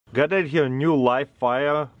Got it here, new live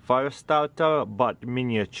fire starter, but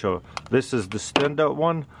miniature. This is the standard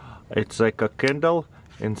one. It's like a candle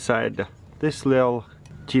inside this little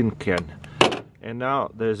tin can. And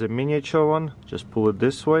now there's a miniature one. Just pull it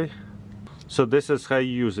this way. So this is how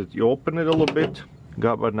you use it. You open it a little bit,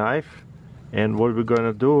 grab a knife, and what we're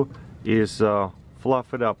gonna do is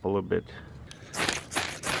fluff it up a little bit.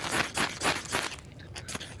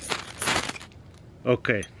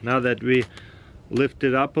 Okay, now that we lift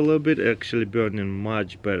it up a little bit, actually burning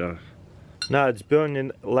much better. Now it's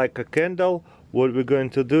burning like a candle. What we're going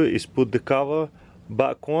to do is put the cover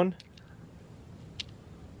back on,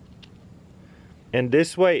 and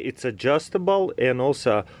this way it's adjustable and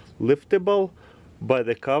also liftable by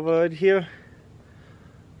the cover right here,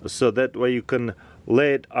 so that way you can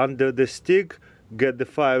lay it under the stick, get the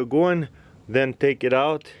fire going, then take it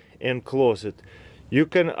out and close it. You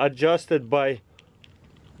can adjust it by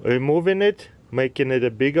removing it, making it a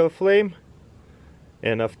bigger flame,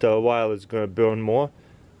 and after a while it's gonna burn more,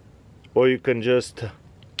 or you can just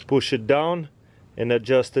push it down and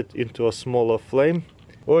adjust it into a smaller flame,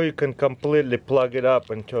 or you can completely plug it up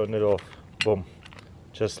and turn it off. Boom,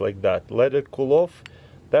 just like that. Let it cool off.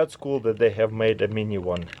 That's cool that they have made a mini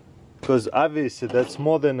one, because obviously that's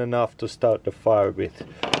more than enough to start the fire with.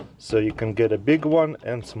 So you can get a big one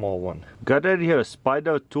and small one. Got it here,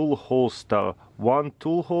 spider tool holster. One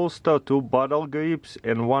tool holster, 2 bottle grips,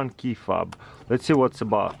 and 1 key fob. Let's see what's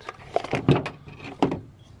about.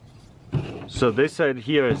 So this side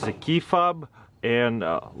here is a key fob, and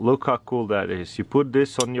look how cool that is. You put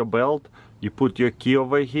this on your belt, you put your key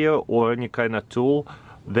over here or any kind of tool,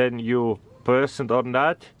 then you press it on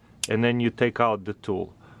that, and then you take out the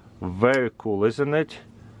tool. Very cool, isn't it?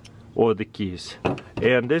 Or the keys.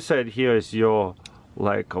 And this side here is your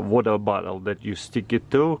like a water bottle that you stick it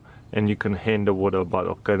to, and you can hang the water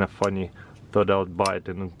bottle. Kind of funny, thought I would buy it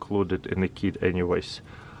and include it in the kit anyways.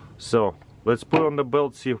 So let's put on the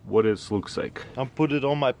belt, see what it looks like. I'll put it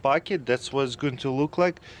on my pocket. That's what it's going to look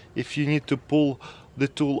like. If you need to pull the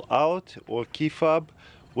tool out or key fob,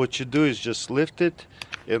 what you do is just lift it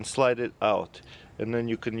and slide it out, and then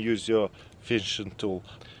you can use your finishing tool.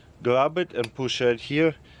 Grab it and push it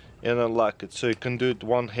here and unlock it. So you can do it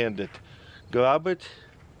one-handed. Grab it,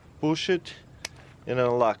 push it, and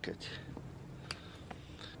unlock it.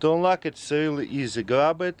 To unlock it, it's really easy.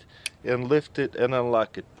 Grab it and lift it and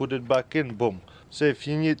unlock it. Put it back in, boom. So if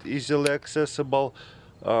you need easily accessible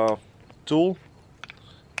tool,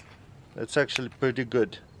 that's actually pretty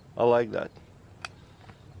good. I like that.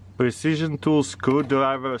 Precision tool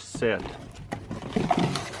screwdriver set.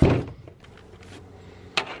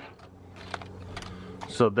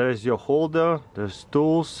 So there's your holder, there's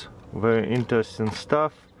tools, very interesting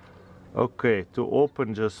stuff. Okay, to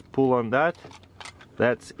open, just pull on that.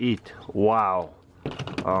 That's it. Wow.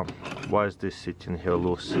 Why is this sitting here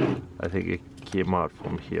loose? I think it came out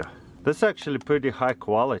from here. That's actually pretty high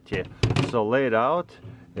quality. So lay it out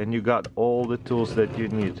and you got all the tools that you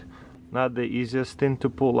need. Not the easiest thing to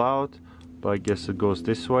pull out, but I guess it goes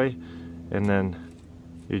this way, and then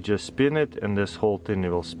you just spin it and this whole thing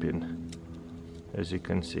will spin. As you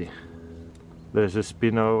can see, there's a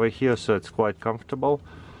spinner over here, so it's quite comfortable.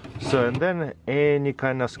 So, and then any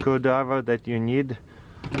kind of screwdriver that you need.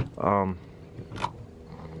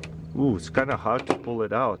 Ooh, it's kind of hard to pull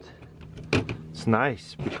it out. It's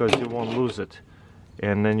nice because you won't lose it,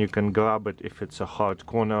 and then you can grab it if it's a hard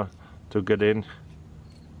corner to get in,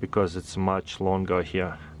 because it's much longer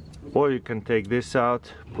here. Or you can take this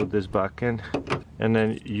out, put this back in, and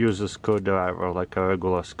then use a screwdriver like a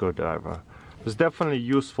regular screwdriver. It's definitely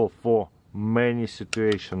useful for many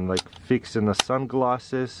situations, like fixing the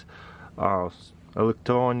sunglasses,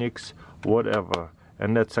 electronics, whatever.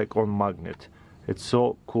 And that's like on magnet. It's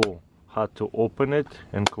so cool how to open it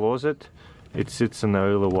and close it. It sits in there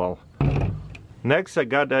really well. Next, I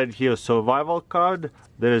got right here survival card.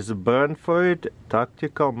 There's a brand for it,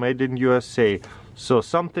 tactical, made in USA. So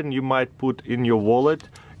something you might put in your wallet.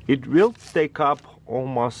 It will take up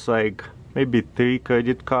almost like maybe 3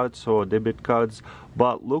 credit cards or debit cards,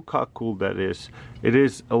 but look how cool that is. It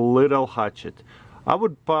is a little hatchet. I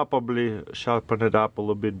would probably sharpen it up a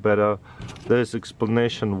little bit better. There's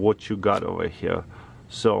explanation what you got over here.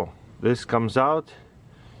 So this comes out.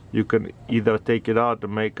 You can either take it out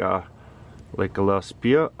and make a like a little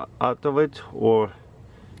spear out of it, or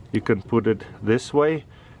you can put it this way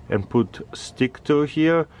and put stick to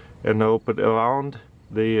here and open around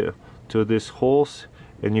the to these holes,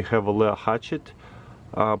 and you have a little hatchet.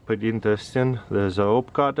 Pretty interesting. There's a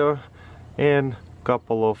rope cutter and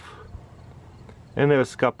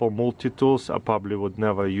there's a couple multi-tools. I probably would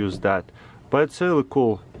never use that, but it's really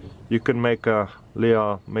cool. You can make a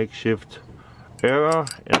little makeshift arrow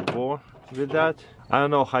and bow with that. I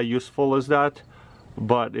don't know how useful is that,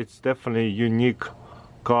 but it's definitely unique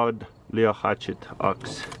card little hatchet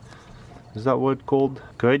axe. Is that what it's called?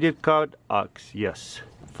 Credit card axe, yes.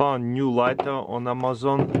 Found new lighter on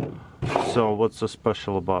Amazon. So what's so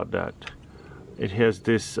special about that? It has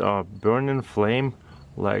this burning flame,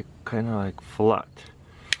 like kind of like flat.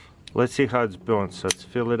 Let's see how it's burned. So let's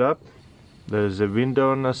fill it up. There's a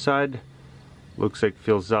window on the side. Looks like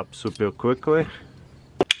fills up super quickly.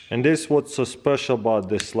 And this is what's so special about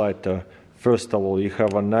this lighter. First of all, you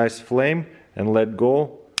have a nice flame, and let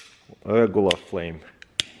go, regular flame.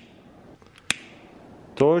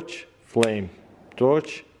 Torch, flame,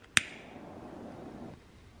 torch,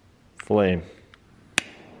 flame.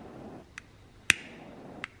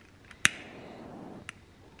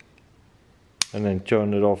 And then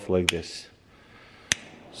turn it off like this.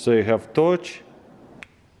 So you have torch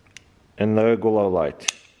and the regular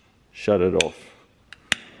light. Shut it off.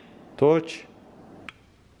 Torch,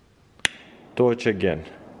 torch again,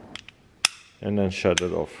 and then shut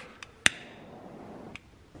it off.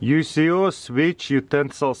 UCO switch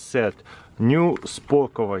utensil set. New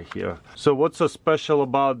spork over here. So what's so special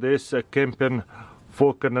about this camping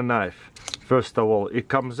fork and a knife? First of all, it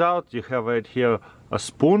comes out, you have right here a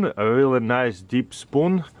spoon, a really nice deep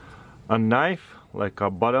spoon, a knife, like a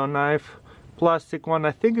butter knife, plastic one.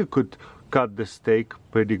 I think it could cut the steak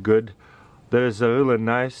pretty good. There's a really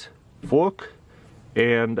nice fork,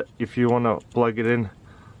 and if you want to plug it in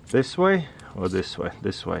this way or this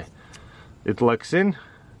way, it locks in,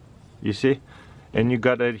 you see, and you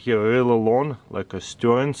got it here really long, like a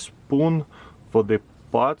stirring spoon for the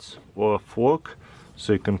pots, or a fork,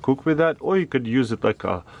 so you can cook with that, or you could use it like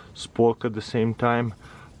a spork at the same time,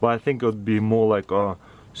 but I think it would be more like a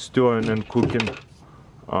stirring and cooking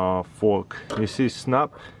fork. You see,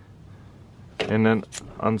 snap and then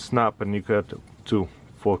unsnap, and you got two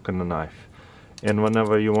fork and a knife. And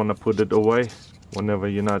whenever you want to put it away, whenever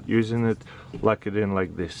you're not using it, lock it in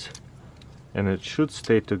like this, and it should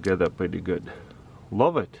stay together pretty good.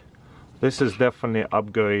 Love it. This is definitely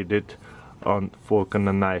upgraded on fork and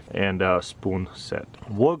a knife and a spoon set.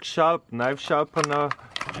 Workshop knife sharpener,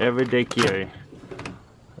 everyday carry.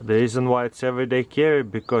 The reason why it's everyday carry,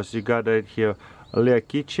 because you got it here a little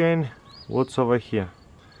keychain. What's over here?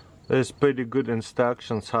 There's pretty good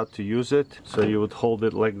instructions how to use it. So you would hold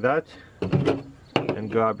it like that and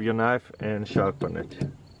grab your knife and sharpen it.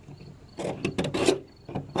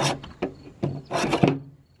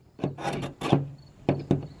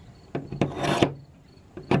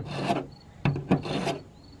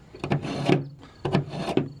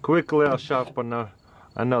 Quick little sharpener.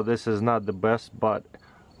 I know this is not the best, but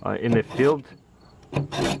in the field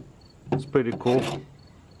it's pretty cool.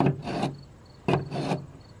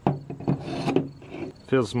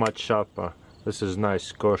 Feels much sharper. This is nice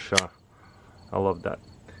scorcher. I love that.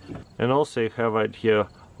 And also you have right here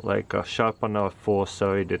like a sharpener for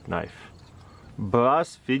serrated knife.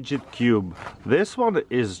 Brass fidget cube. This one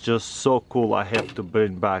is just so cool. I have to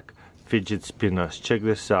bring back fidget spinners. Check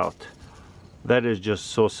this out. That is just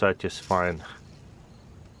so satisfying.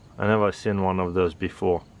 I never seen one of those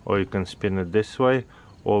before. Or you can spin it this way,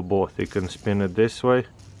 or both. You can spin it this way,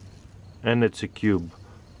 and it's a cube.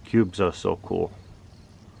 Cubes are so cool.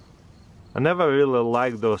 I never really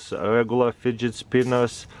liked those regular fidget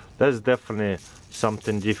spinners. That's definitely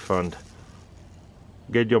something different.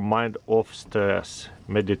 Get your mind off stress.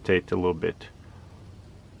 Meditate a little bit.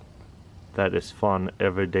 That is fun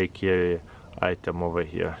everyday carry item over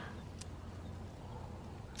here.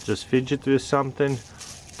 Just fidget with something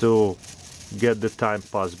to get the time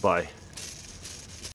pass by.